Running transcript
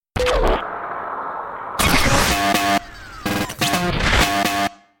Welcome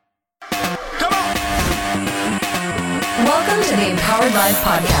to the Empowered Life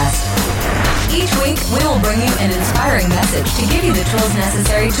Podcast. Each week, we will bring you an inspiring message to give you the tools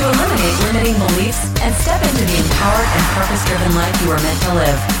necessary to eliminate limiting beliefs and step into the empowered and purpose-driven life you are meant to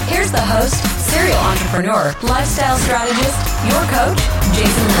live. Here's the host, serial entrepreneur, lifestyle strategist, your coach,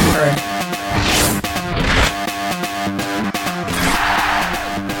 Jason Linford.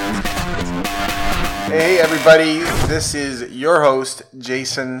 Hey everybody, this is your host,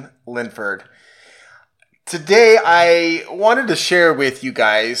 Jason Linford. Today I wanted to share with you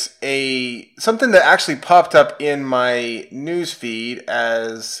guys something that actually popped up in my news feed,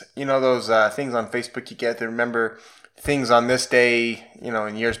 as you know, those things on Facebook you get to remember things on this day,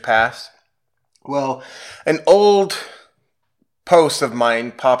 in years past. Well, an old post of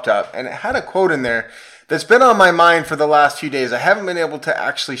mine popped up and it had a quote in there that's been on my mind for the last few days. I haven't been able to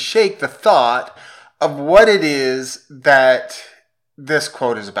actually shake the thought of what it is that this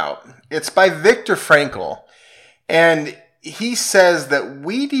quote is about. It's by Viktor Frankl, and he says that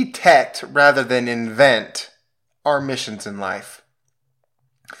we detect rather than invent our missions in life.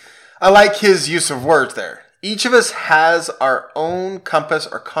 I like his use of words there. Each of us has our own compass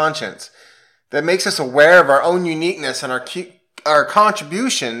or conscience that makes us aware of our own uniqueness and our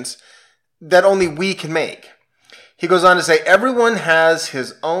contributions that only we can make. He goes on to say, everyone has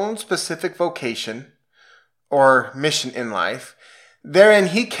his own specific vocation or mission in life. Therein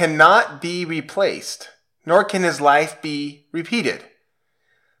he cannot be replaced, nor can his life be repeated.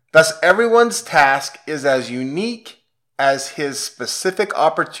 Thus, everyone's task is as unique as his specific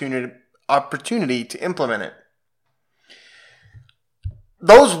opportunity to implement it.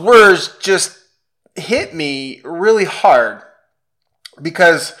 Those words just hit me really hard,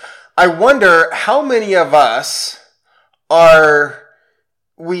 because I wonder how many of us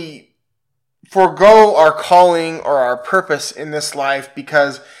we forego our calling or our purpose in this life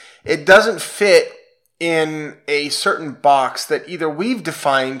because it doesn't fit in a certain box that either we've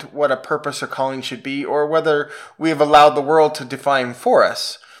defined what a purpose or calling should be, or whether we have allowed the world to define for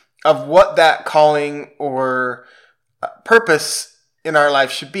us of what that calling or purpose in our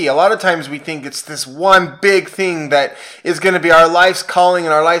life should be. A lot of times we think it's this one big thing that is going to be our life's calling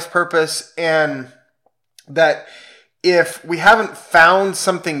and our life's purpose, and that if we haven't found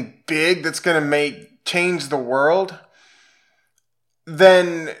something big that's going to change the world,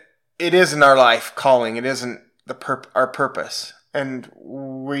 then it isn't our life calling. It isn't our purpose, and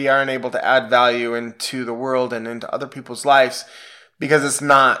we aren't able to add value into the world and into other people's lives because it's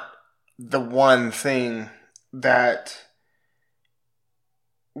not the one thing that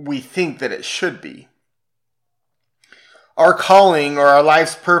we think that it should be. Our calling or our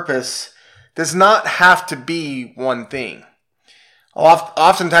life's purpose does not have to be one thing.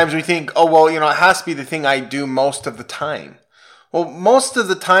 Oftentimes we think, it has to be the thing I do most of the time. Well, most of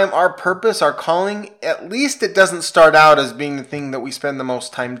the time, our purpose, our calling, at least it doesn't start out as being the thing that we spend the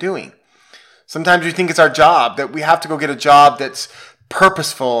most time doing. Sometimes we think it's our job, that we have to go get a job that's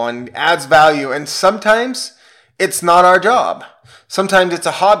purposeful and adds value. And sometimes it's not our job. Sometimes it's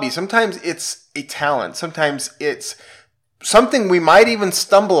a hobby. Sometimes it's a talent. Sometimes it's something we might even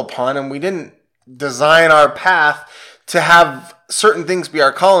stumble upon, and we didn't design our path to have certain things be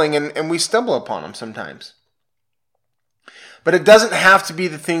our calling, and we stumble upon them sometimes. But it doesn't have to be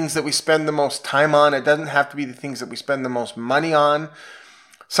the things that we spend the most time on. It doesn't have to be the things that we spend the most money on.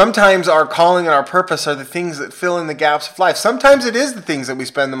 Sometimes our calling and our purpose are the things that fill in the gaps of life. Sometimes it is the things that we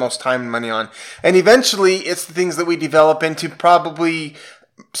spend the most time and money on. And eventually it's the things that we develop into probably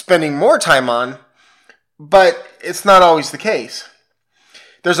spending more time on, but it's not always the case.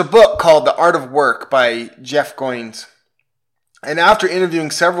 There's a book called The Art of Work by Jeff Goins. And after interviewing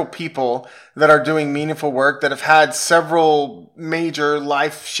several people that are doing meaningful work, that have had several major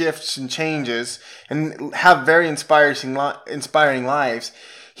life shifts and changes and have very inspiring lives,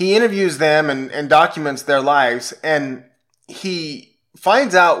 he interviews them and documents their lives, and he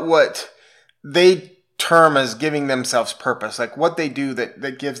finds out what they term as giving themselves purpose, like what they do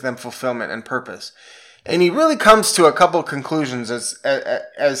that gives them fulfillment and purpose. And he really comes to a couple of conclusions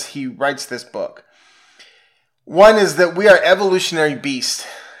as he writes this book. One is that we are evolutionary beasts,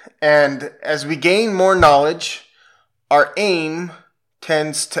 and as we gain more knowledge, our aim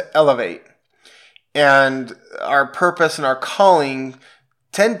tends to elevate, and our purpose and our calling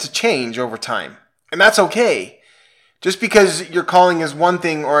tend to change over time. And that's okay. Just because your calling is one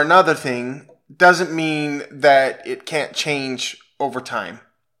thing or another thing doesn't mean that it can't change over time.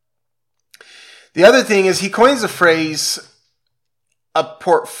 The other thing is he coins the phrase, a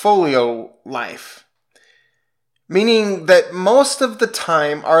portfolio life. meaning that most of the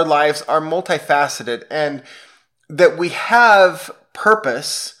time our lives are multifaceted and that we have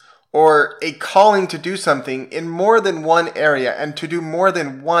purpose or a calling to do something in more than one area and to do more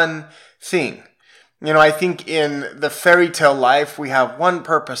than one thing. You know, I think in the fairy tale life, we have one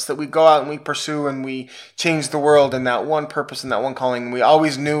purpose that we go out and we pursue and we change the world in that one purpose and that one calling. We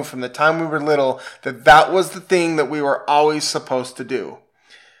always knew from the time we were little that that was the thing that we were always supposed to do.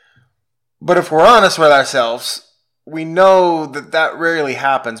 But if we're honest with ourselves, we know that that rarely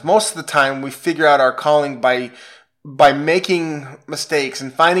happens. Most of the time, we figure out our calling by making mistakes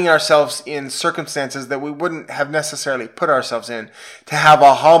and finding ourselves in circumstances that we wouldn't have necessarily put ourselves in, to have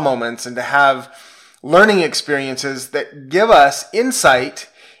aha moments and to have learning experiences that give us insight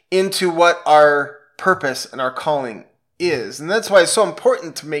into what our purpose and our calling is. And that's why it's so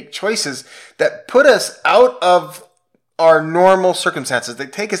important to make choices that put us out of our normal circumstances,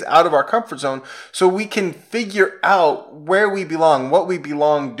 that take us out of our comfort zone so we can figure out where we belong, what we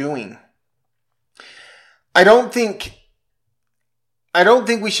belong doing. I don't think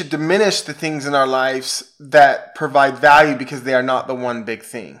we should diminish the things in our lives that provide value because they are not the one big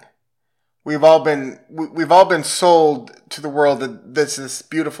thing. We've all been sold to the world that this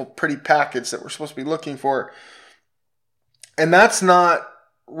beautiful, pretty package that we're supposed to be looking for. And that's not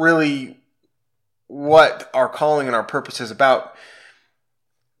really what our calling and our purpose is about.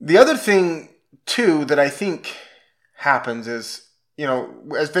 The other thing, too, that I think happens is, you know,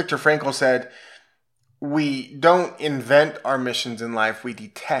 as Viktor Frankl said, we don't invent our missions in life, we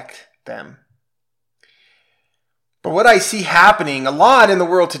detect them. But what I see happening a lot in the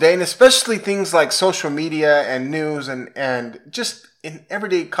world today, and especially things like social media and news and just in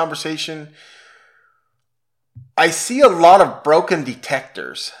everyday conversation, I see a lot of broken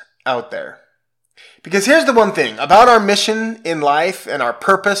detectors out there. Because here's the one thing about our mission in life and our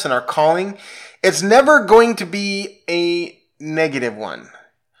purpose and our calling, it's never going to be a negative one.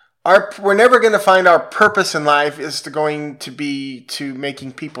 We're never going to find our purpose in life is going to be to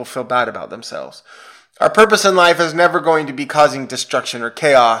making people feel bad about themselves. Our purpose in life is never going to be causing destruction or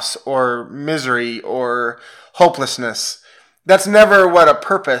chaos or misery or hopelessness. That's never what a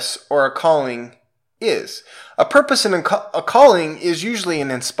purpose or a calling is. A purpose and a calling is usually an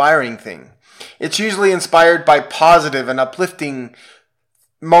inspiring thing. It's usually inspired by positive and uplifting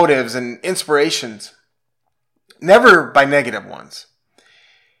motives and inspirations, never by negative ones.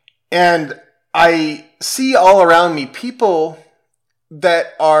 And I see all around me people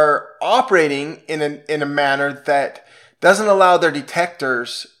that are operating in a manner that doesn't allow their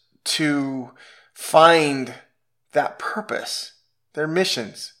detectors to find that purpose, their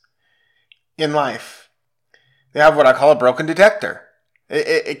missions in life. They have what I call a broken detector.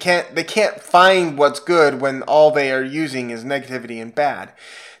 They can't find what's good when all they are using is negativity and bad.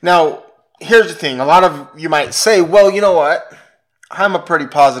 Now, here's the thing. A lot of you might say, well, you know what? I'm a pretty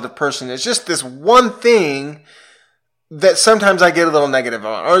positive person. It's just this one thing that sometimes I get a little negative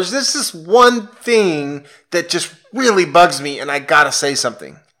on. Or is this one thing that just really bugs me and I gotta say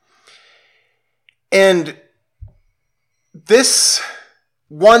something? And this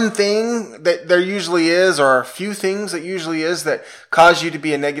one thing that there usually is, or a few things that usually is that cause you to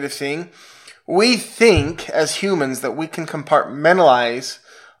be a negative thing, we think as humans that we can compartmentalize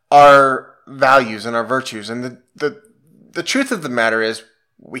our values and our virtues. And the truth of the matter is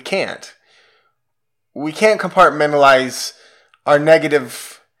we can't. We can't compartmentalize our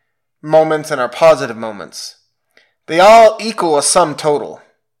negative moments and our positive moments. They all equal a sum total.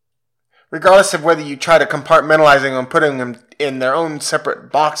 Regardless of whether you try to compartmentalize them and putting them in their own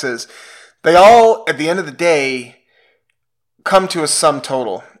separate boxes, they all, at the end of the day, come to a sum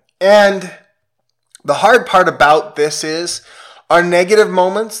total. And the hard part about this is our negative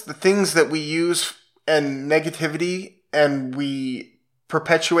moments, the things that we use and negativity, and we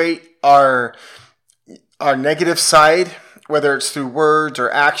perpetuate our negative side, whether it's through words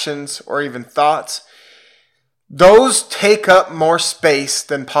or actions or even thoughts, those take up more space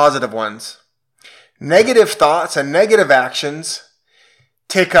than positive ones. Negative thoughts and negative actions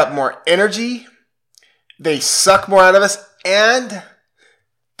take up more energy, they suck more out of us, and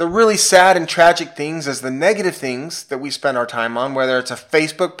the really sad and tragic things is the negative things that we spend our time on, whether it's a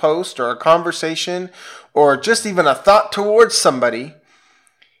Facebook post or a conversation or just even a thought towards somebody,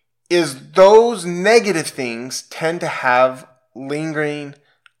 is those negative things tend to have lingering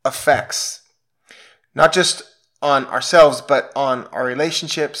effects. Not just on ourselves, but on our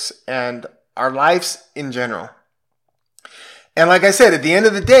relationships and our lives in general. And like I said, at the end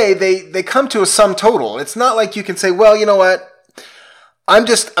of the day, they come to a sum total. It's not like you can say, well, you know what? I'm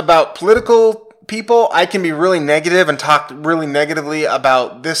just about political people, I can be really negative and talk really negatively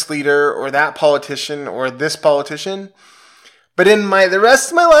about this leader or that politician or this politician. But in the rest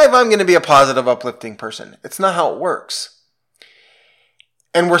of my life, I'm going to be a positive, uplifting person. It's not how it works.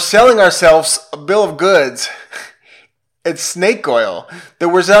 And we're selling ourselves a bill of goods. It's snake oil that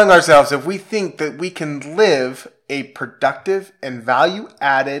we're selling ourselves if we think that we can live a productive and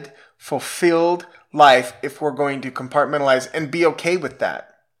value-added, fulfilled life if we're going to compartmentalize and be okay with that.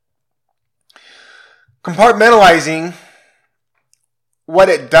 Compartmentalizing, what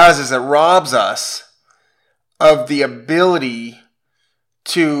it does is it robs us of the ability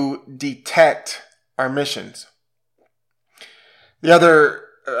to detect our missions.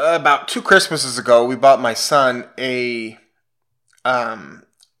 About 2 Christmases ago, we bought my son a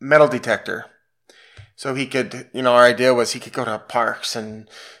metal detector. So he could, our idea was he could go to parks and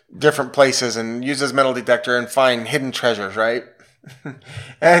different places and use his metal detector and find hidden treasures, right?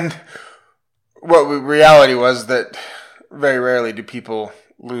 And reality was that very rarely do people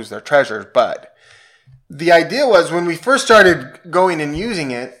lose their treasures. But the idea was when we first started going and using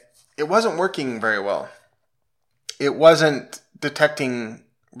it, it wasn't working very well. It wasn't detecting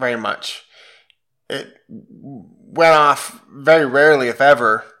very much. It went off very rarely, if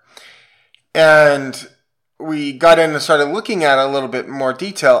ever. And we got in and started looking at it a little bit more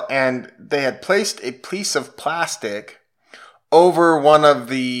detail, and they had placed a piece of plastic over one of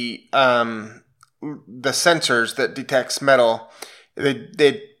the sensors that detects metal.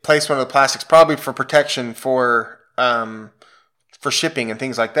 They placed one of the plastics probably for protection for shipping and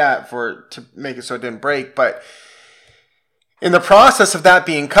things like that, to make it so it didn't break. But in the process of that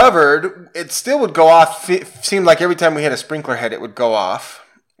being covered, it still would go off. It seemed like every time we hit a sprinkler head, it would go off.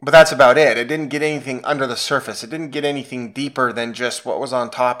 But that's about it. It didn't get anything under the surface. It didn't get anything deeper than just what was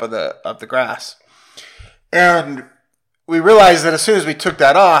on top of the grass. And we realized that as soon as we took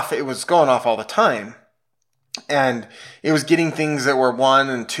that off, it was going off all the time. And it was getting things that were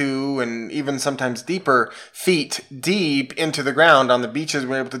 1 and 2 and even sometimes deeper feet deep into the ground on the beaches. We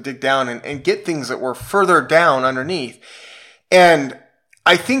were able to dig down and get things that were further down underneath. And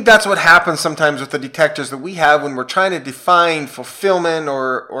I think that's what happens sometimes with the detectors that we have when we're trying to define fulfillment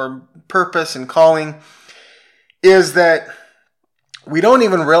or purpose and calling, is that we don't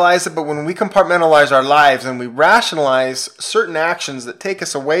even realize it, but when we compartmentalize our lives and we rationalize certain actions that take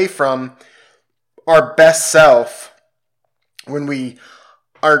us away from our best self, when we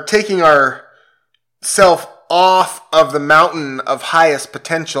are taking our self off of the mountain of highest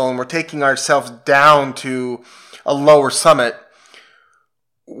potential and we're taking ourselves down to a lower summit,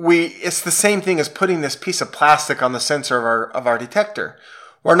 it's the same thing as putting this piece of plastic on the sensor of our detector.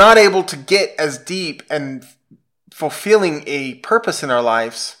 We're not able to get as deep and fulfilling a purpose in our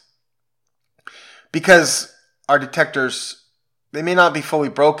lives because our detectors, they may not be fully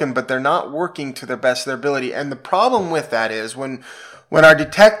broken, but they're not working to their best of their ability. And the problem with that is when our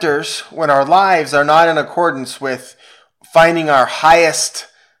detectors, when our lives are not in accordance with finding our highest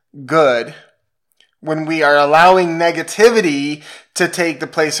good, when we are allowing negativity to take the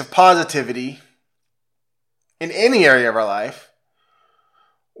place of positivity in any area of our life,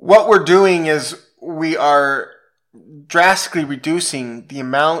 what we're doing is we are drastically reducing the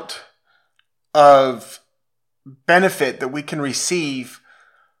amount of benefit that we can receive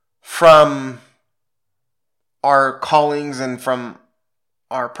from our callings and from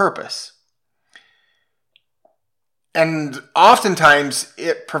our purpose. And oftentimes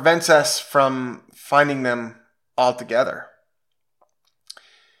it prevents us from finding them altogether.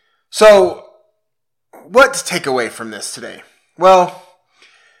 So, what to take away from this today? Well,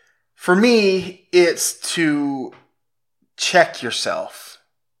 for me, it's to check yourself.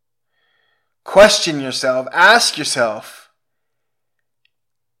 Question yourself. Ask yourself,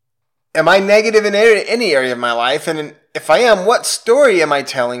 am I negative in any area of my life? And if I am, what story am I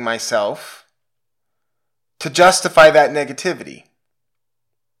telling myself to justify that negativity?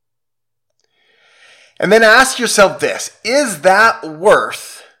 And then ask yourself this, is that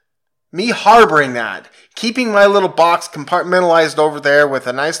worth me harboring that? Keeping my little box compartmentalized over there with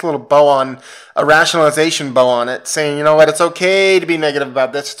a nice little bow on, a rationalization bow on it, saying, you know what, it's okay to be negative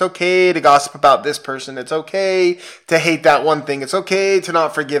about this. It's okay to gossip about this person. It's okay to hate that one thing. It's okay to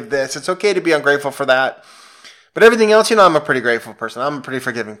not forgive this. It's okay to be ungrateful for that. But everything else, I'm a pretty grateful person. I'm a pretty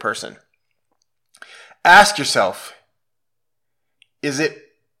forgiving person. Ask yourself, is it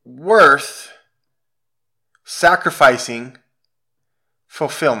worth sacrificing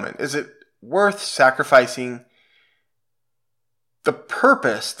fulfillment? Is it worth sacrificing the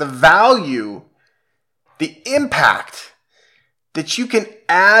purpose, the value, the impact that you can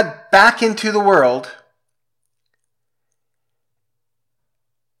add back into the world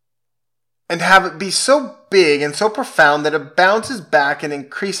and have it be so big and so profound that it bounces back and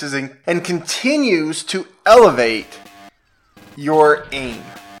increases and continues to elevate your aim,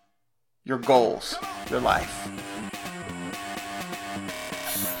 your goals, your life.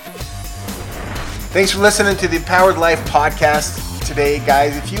 Thanks for listening to the Empowered Life podcast today,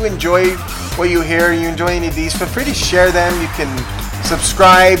 guys. If you enjoy what you hear, you enjoy any of these, feel free to share them. You can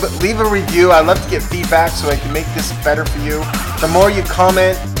subscribe, leave a review. I love to get feedback so I can make this better for you. The more you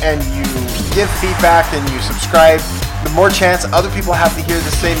comment and you give feedback and you subscribe, the more chance other people have to hear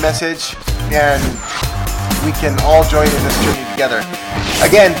the same message, and we can all join in this journey together.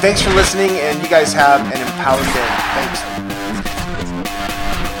 Again, thanks for listening, and you guys have an empowered day. Thanks.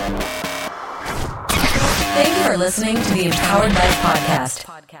 Thank you for listening to the Empowered Life podcast.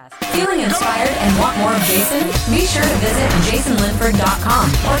 Feeling inspired and want more of Jason? Be sure to visit jasonlinford.com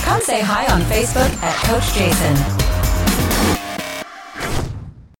or come say hi on Facebook at Coach Jason.